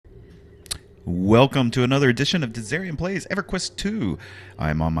Welcome to another edition of Dizzarian Plays Everquest 2.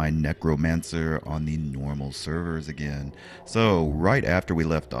 I'm on my Necromancer on the normal servers again. So, right after we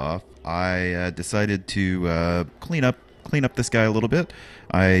left off, I decided to clean up this guy a little bit.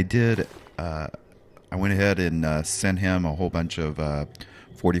 I did. I went ahead and sent him a whole bunch of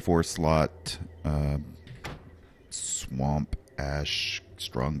 44 slot swamp ash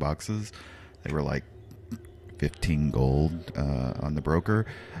strong boxes. They were like 15 gold on the broker.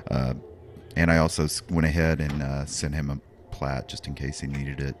 And I also went ahead and sent him a plat just in case he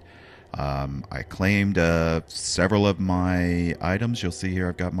needed it. I claimed several of my items. You'll see here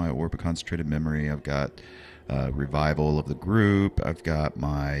I've got my Orb of Concentrated Memory. I've got Revival of the Group. I've got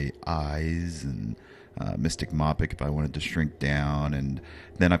my Eyes and Mystic Moppic if I wanted to shrink down. And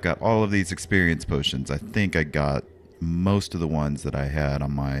then I've got all of these experience potions. I think I got most of the ones that I had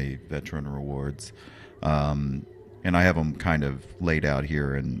on my Veteran Rewards. And I have them kind of laid out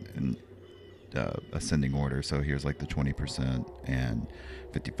here in ascending order. So here's like the 20% and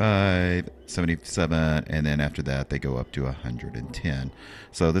 55, 77, and then after that they go up to 110.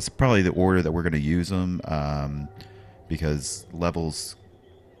 So this is probably the order that we're going to use them because levels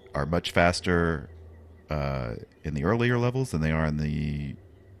are much faster in the earlier levels than they are in the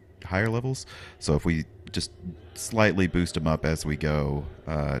higher levels. So if we just slightly boost them up as we go,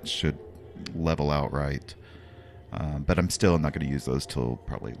 it should level out right. But I'm still not going to use those till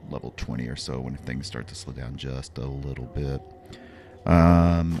probably level 20 or so when things start to slow down just a little bit.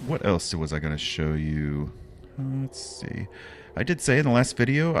 What else was I going to show you? Let's see. I did say in the last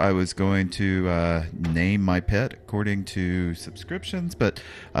video I was going to name my pet according to subscriptions, but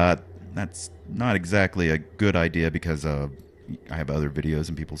that's not exactly a good idea because I have other videos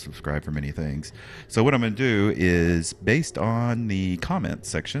and people subscribe for many things. So what I'm going to do is based on the comment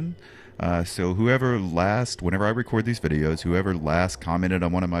section. So whenever I record these videos, whoever last commented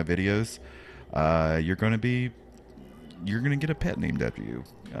on one of my videos, you're going to get a pet named after you.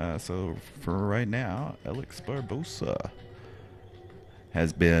 So for right now, Alex Barbosa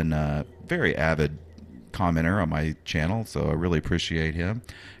has been a very avid commenter on my channel, so I really appreciate him.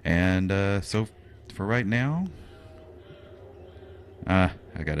 And so for right now, I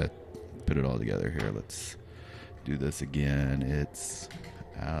gotta put it all together here. Let's do this again. It's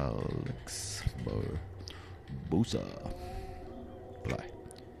Alex Barbosa.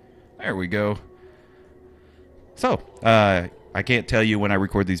 There we go. So, I can't tell you when I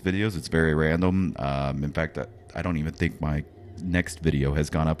record these videos. It's very random. In fact, I don't even think my next video has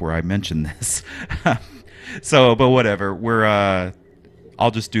gone up where I mentioned this. So, but whatever.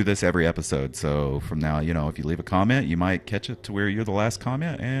 I'll just do this every episode. So from now, if you leave a comment, you might catch it to where you're the last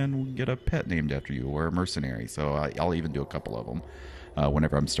comment and we'll get a pet named after you or a mercenary. So I'll even do a couple of them.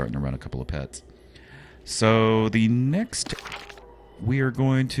 Whenever I'm starting to run a couple of pets. So the next, we are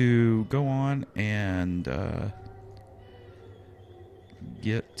going to go on and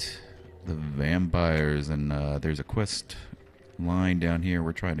get the vampires. And there's a quest line down here.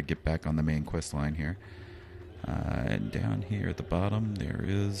 We're trying to get back on the main quest line here. And down here at the bottom, there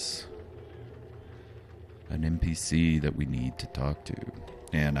is an NPC that we need to talk to.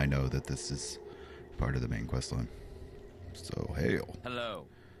 And I know that this is part of the main quest line. So, hail. Hello.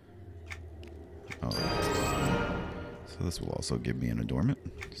 Oh. So this will also give me an adornment.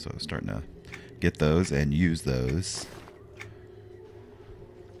 So starting to get those and use those.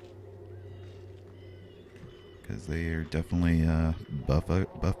 Because they are definitely buff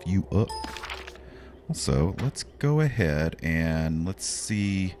you up. Also, let's go ahead and let's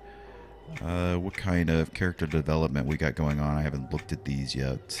see what kind of character development we got going on. I haven't looked at these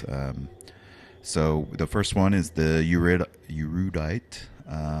yet. So the first one is the Erudite.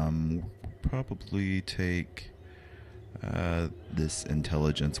 Probably take this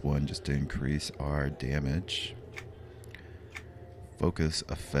intelligence one just to increase our damage. Focus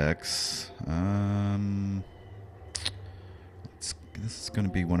effects. This is going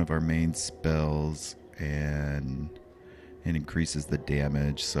to be one of our main spells, and it increases the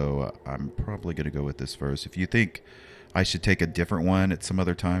damage. So I'm probably going to go with this first. If you think I should take a different one at some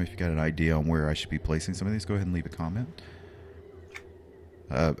other time, if you got an idea on where I should be placing some of these, go ahead and leave a comment.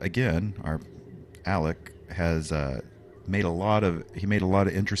 Again, our Alec has made a lot of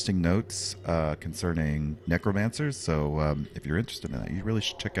interesting notes concerning necromancers. So if you're interested in that, you really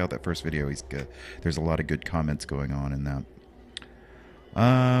should check out that first video. He's good. There's a lot of good comments going on in that.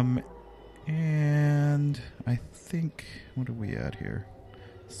 And I think, what are we at here?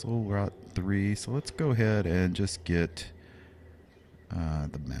 Soul Rot 3. So let's go ahead and just get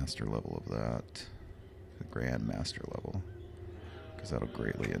the master level of that, the grand master level, because that'll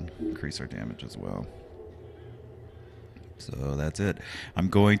greatly increase our damage as well. So that's it. I'm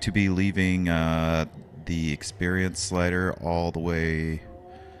going to be leaving the experience slider all the way.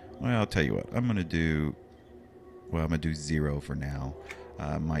 Well, I'll tell you what. I'm gonna do 0 for now.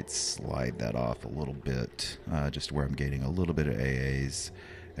 I might slide that off a little bit, just where I'm gaining a little bit of AAs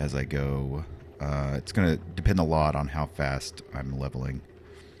as I go. It's going to depend a lot on how fast I'm leveling.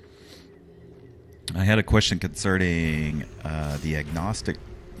 I had a question concerning the agnostic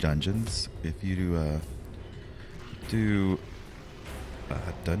dungeons. If you do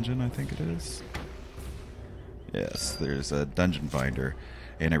dungeon, I think it is. Yes, there's a dungeon finder,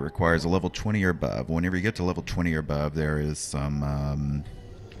 and it requires a level 20 or above. Whenever you get to level 20 or above, there is some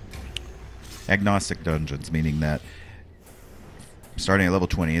agnostic dungeons, meaning that starting at level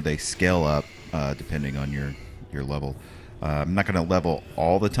 20, they scale up depending on your level. I'm not going to level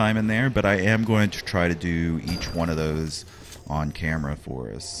all the time in there, but I am going to try to do each one of those on camera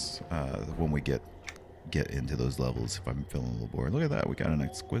for us when we get into those levels, if I'm feeling a little bored. Look at that, we got an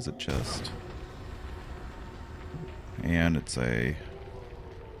exquisite chest. And it's a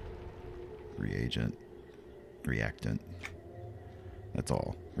reactant. That's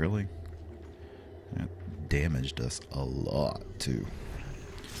all. Really? That damaged us a lot, too.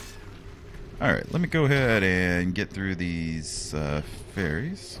 Alright, let me go ahead and get through these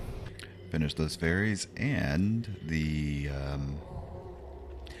fairies. Finish those fairies, and the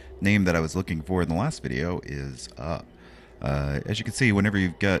name that I was looking for in the last video is up. As you can see, whenever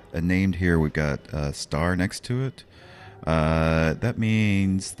you've got a named here, we've got a star next to it. That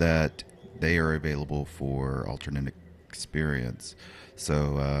means that they are available for alternate experience.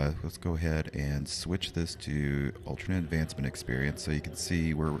 So let's go ahead and switch this to alternate advancement experience. So you can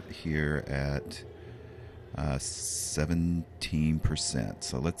see we're here at 17%.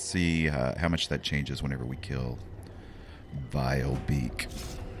 So let's see how much that changes whenever we kill Vile Beak.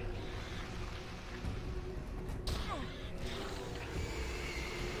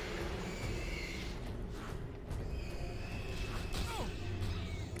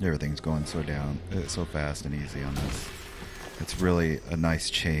 Everything's going so fast and easy on this. It's really a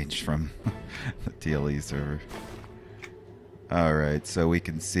nice change from the TLE server. Alright, so we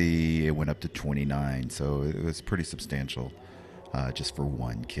can see it went up to 29, so it was pretty substantial just for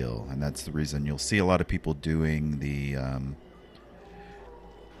one kill. And that's the reason you'll see a lot of people doing the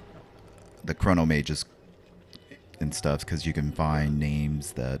chrono mages and stuff, because you can find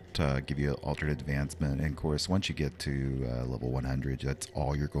names that give you alternate advancement. And of course, once you get to level 100, that's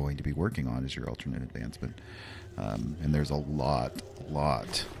all you're going to be working on is your alternate advancement. And there's a lot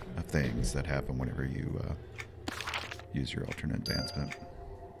of things that happen whenever you use your alternate advancement.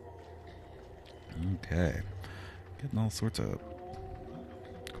 Okay, getting all sorts of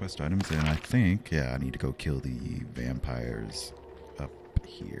quest items, and I think, yeah, I need to go kill the vampires up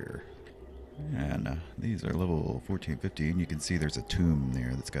here. And these are level 14, 15. You can see there's a tomb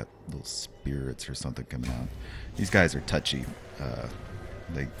there that's got little spirits or something coming out. These guys are touchy.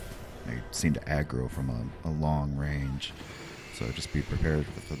 They seem to aggro from a long range. So just be prepared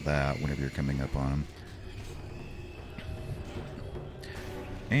for that whenever you're coming up on them.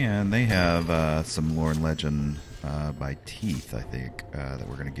 And they have some lore and legend by teeth, I think, that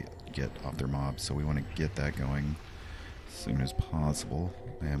we're going to get off their mobs. So we want to get that going as soon as possible.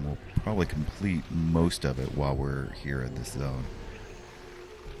 And we'll probably complete most of it while we're here in this zone,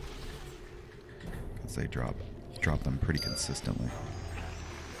 because they drop them pretty consistently.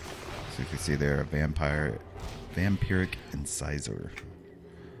 So you can see there, a vampiric incisor.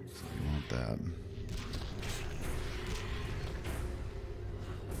 So we want that.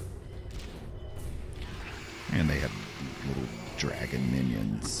 And they have little dragon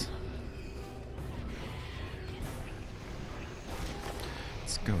minions.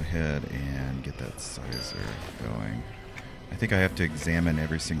 Let's go ahead and get that sizer going. I think I have to examine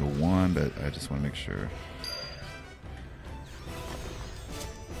every single one, but I just want to make sure.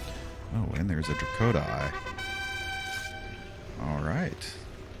 Oh, and there's a Dracota eye. Alright.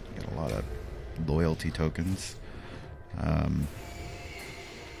 Got a lot of loyalty tokens.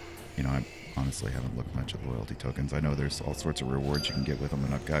 You know, I honestly haven't looked much at loyalty tokens. I know there's all sorts of rewards you can get with them,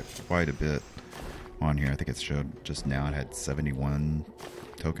 and I've got quite a bit on here. I think it showed just now it had 71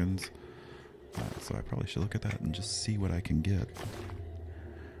 tokens. So I probably should look at that and just see what I can get.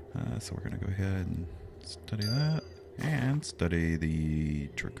 So we're going to go ahead and study that. And study the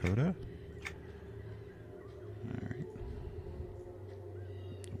Dracota. Alright.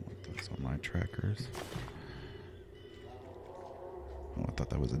 I want those on my trackers. Oh, I thought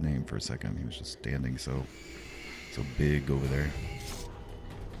that was a name for a second. He was just standing so big over there.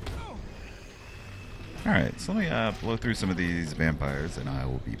 Alright, so let me blow through some of these vampires and I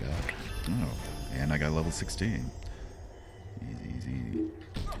will be back. Oh, and I got level 16.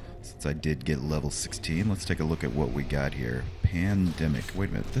 since I did get level 16, let's take a look at what we got here. Pandemic. Wait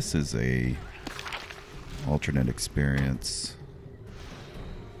a minute. This is a alternate experience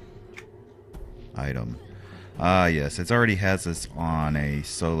item. Ah, yes. It already has us on a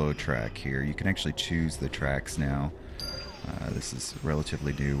solo track here. You can actually choose the tracks now. This is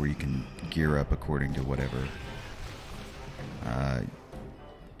relatively new, where you can gear up according to whatever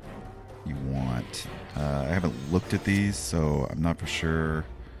you want. I haven't looked at these, so I'm not for sure.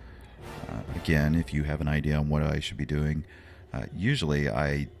 Again, if you have an idea on what I should be doing, usually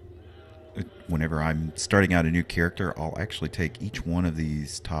whenever I'm starting out a new character, I'll actually take each one of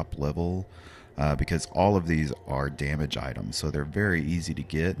these top level, because all of these are damage items, so they're very easy to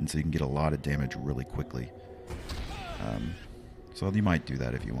get, and so you can get a lot of damage really quickly. So you might do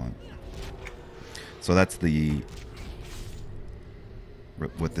that if you want. So that's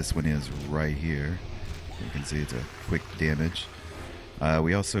what this one is right here. You can see it's a quick damage.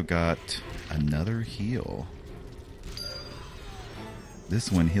 We also got another heal.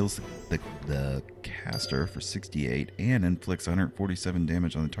 This one heals the caster for 68 and inflicts 147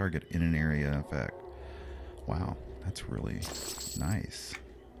 damage on the target in an area effect. Wow, that's really nice.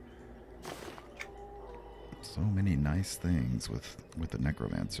 So many nice things with the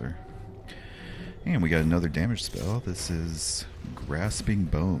Necromancer. And we got another damage spell. This is Grasping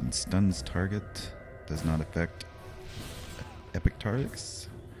Bone. Stuns target. Does not affect epic targets.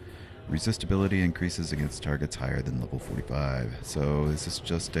 Resistibility increases against targets higher than level 45. So this is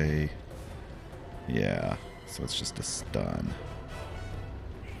just a... Yeah, so it's just a stun.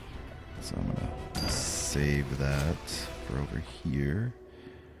 So I'm going to save that for over here.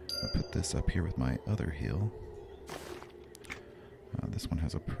 I'll put this up here with my other heal. This one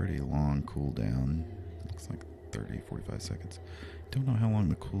has a pretty long cooldown. Looks like 30, 45 seconds. Don't know how long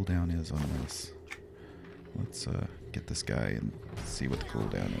the cooldown is on this. Let's get this guy and see what the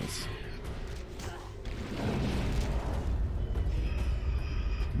cooldown is.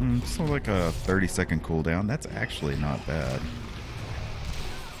 So like a 30-second cooldown. That's actually not bad.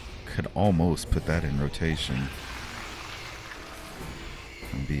 Could almost put that in rotation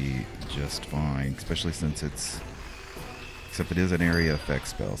and be just fine, especially since it's... Except it is an area effect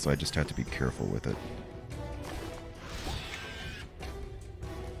spell, so I just have to be careful with it.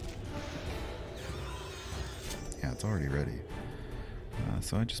 Yeah, it's already ready.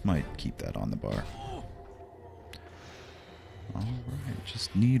 So I just might keep that on the bar. Alright,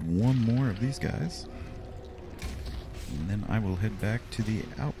 just need one more of these guys. And then I will head back to the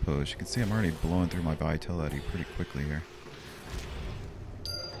outpost. You can see I'm already blowing through my vitality pretty quickly here.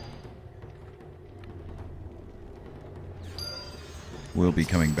 We'll be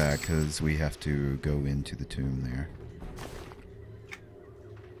coming back because we have to go into the tomb there.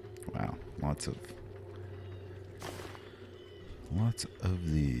 Wow, lots of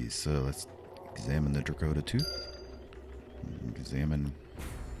these. So let's examine the Dracoda tooth. Examine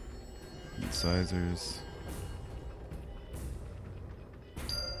incisors.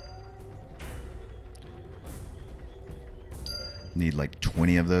 Need like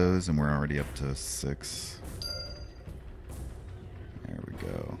 20 of those, and we're already up to 6. There we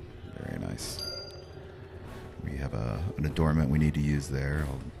go. Very nice. We have an adornment we need to use there.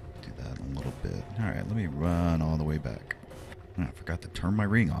 I'll do that in a little bit. Alright, let me run all the way back. Oh, I forgot to turn my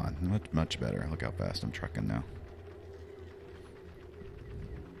ring on. Much better. Look how fast I'm trucking now.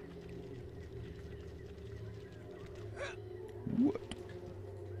 What?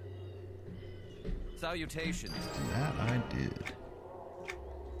 Salutations. That I did.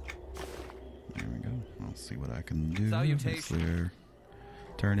 There we go. I'll see what I can do. Salutations.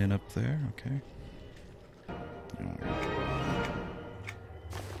 Turn in up there. Okay.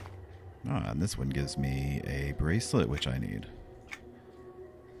 And this one gives me a bracelet, which I need.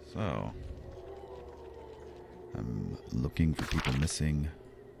 So, I'm looking for people missing.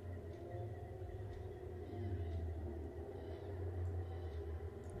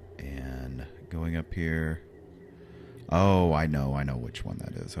 And going up here. Oh, I know which one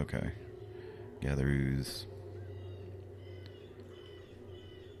that is. Okay. Gather ooze.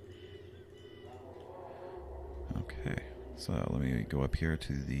 Okay. So let me go up here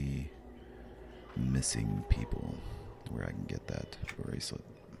to the missing people where I can get that bracelet.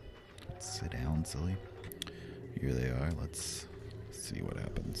 Sit down, silly. Here they are. Let's see what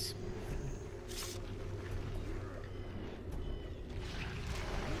happens.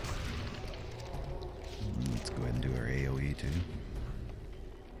 Let's go ahead and do our AoE too.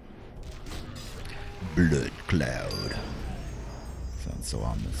 Blood cloud. Sounds so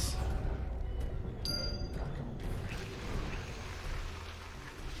ominous.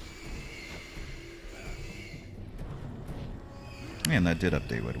 And that did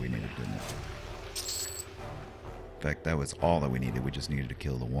update what we needed, didn't it? In fact, that was all that we needed. We just needed to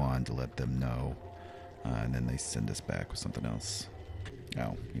kill the wand to let them know. And then they send us back with something else.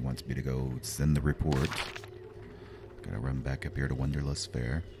 Oh, he wants me to go send the report. Gotta run back up here to Wonderlust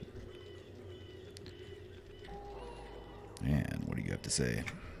Fair. And what do you have to say?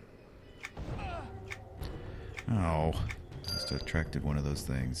 Oh, just attracted one of those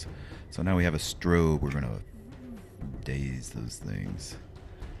things. So now we have a strobe. We're gonna daze those things.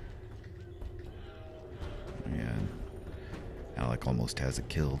 And Alec almost has it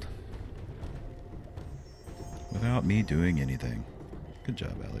killed. Without me doing anything. Good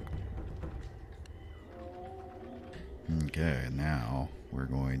job, Alec. Okay, now we're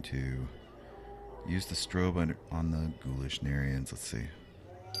going to use the strobe on the ghoulish Narians. Let's see.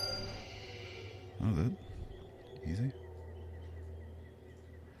 Oh, that easy.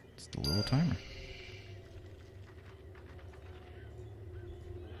 Just a little timer.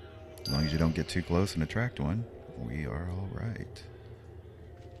 As long as you don't get too close and attract one, we are all right.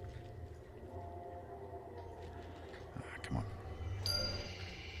 Come on.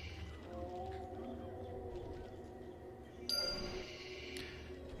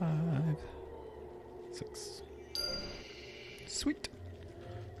 Five, 6. Sweet.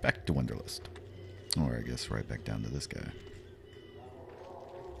 Back to Wonderlust. Or I guess right back down to this guy.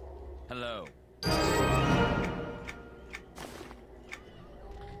 Hello.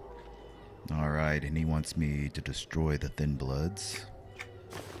 Alright, and he wants me to destroy the Thin Bloods.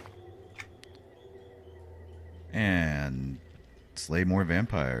 And slay more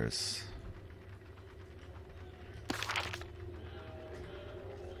vampires.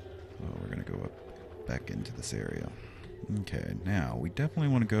 Oh, we're going to go up back into this area. Okay, now we definitely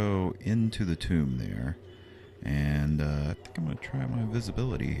want to go into the tomb there. And I think I'm going to try my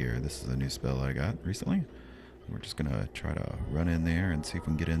visibility here. This is a new spell I got recently. We're just going to try to run in there and see if we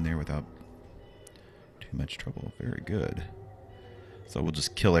can get in there without too much trouble. Very good. So we'll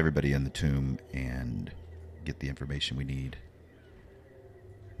just kill everybody in the tomb and get the information we need.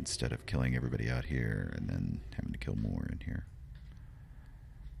 Instead of killing everybody out here and then having to kill more in here.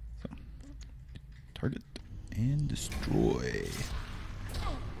 So, target and destroy.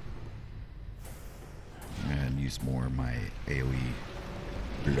 And use more of my AoE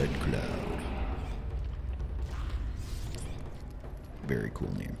Blood Cloud. Very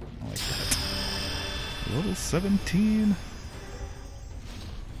cool name. I like that. Level 17.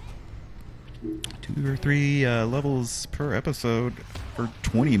 2 or 3 levels per episode. For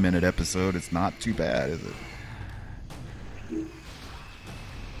 20-minute episode, it's not too bad, is it?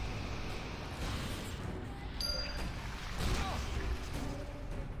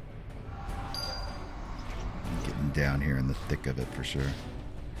 Down here in the thick of it for sure.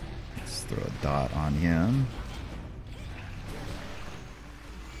 Let's throw a dot on him.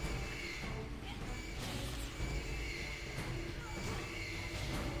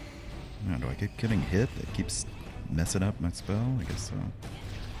 Now, do I keep getting hit? That keeps messing up my spell? I guess so.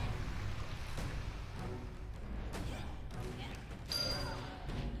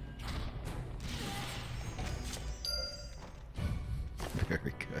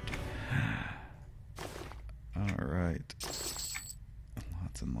 Very good. Alright.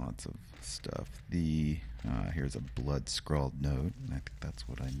 Lots and lots of stuff. Here's a blood scrawled note. I think that's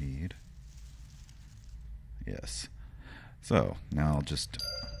what I need. Yes. So, now I'll just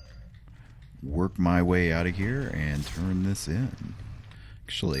work my way out of here and turn this in.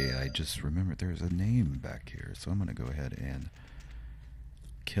 Actually, I just remembered there's a name back here, so I'm going to go ahead and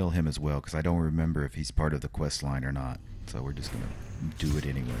kill him as well, because I don't remember if he's part of the quest line or not. So we're just going to do it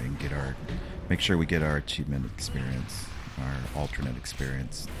anyway and make sure we get our achievement experience, our alternate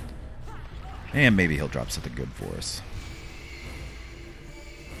experience. And maybe he'll drop something good for us.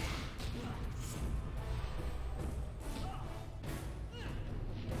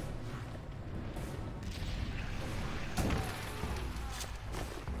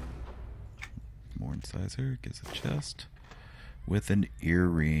 More incisor, gives a chest. With an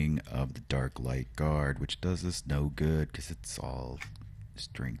earring of the darklight guard, which does us no good because it's all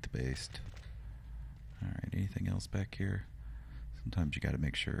strength based. Alright, anything else back here? Sometimes you gotta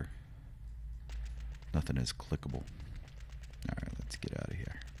make sure nothing is clickable. Alright, let's get out of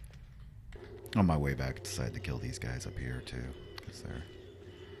here. On my way back, I decided to kill these guys up here too, because they're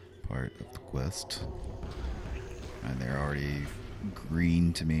part of the quest. And they're already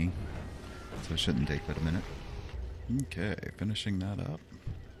green to me, so it shouldn't take but a minute. Okay, finishing that up.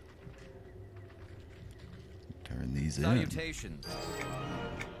 Turn these Salutations.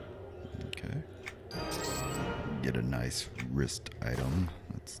 in. Okay. Get a nice wrist item.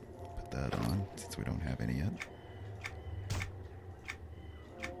 Let's put that on, since we don't have any yet.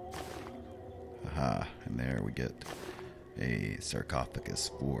 And there we get a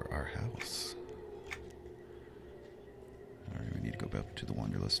sarcophagus for our house. Alright, we need to go back to the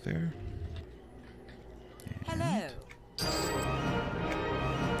Wanderlust Fair. And Hello.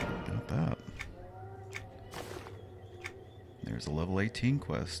 got that. There's a level 18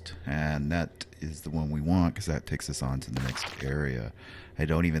 quest, and that is the one we want because that takes us on to the next area. I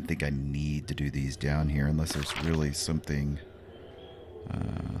don't even think I need to do these down here unless there's really something. I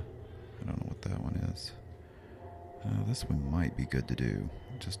don't know what that one is. This one might be good to do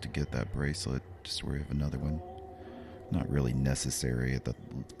just to get that bracelet, just so we have another one. Not really necessary at the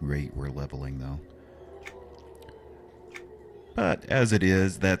rate we're leveling though. But as it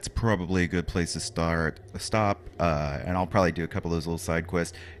is, that's probably a good place to stop, and I'll probably do a couple of those little side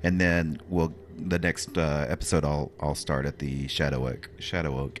quests, and then the next episode I'll start at the Shadow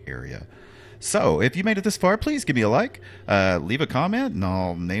Oak area. So if you made it this far, please give me a like, leave a comment, and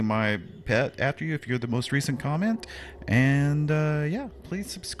I'll name my pet after you if you're the most recent comment. And yeah, please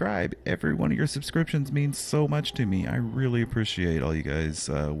subscribe. Every one of your subscriptions means so much to me. I really appreciate all you guys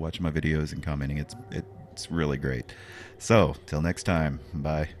watching my videos and commenting. It's really great. So, till next time,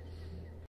 bye.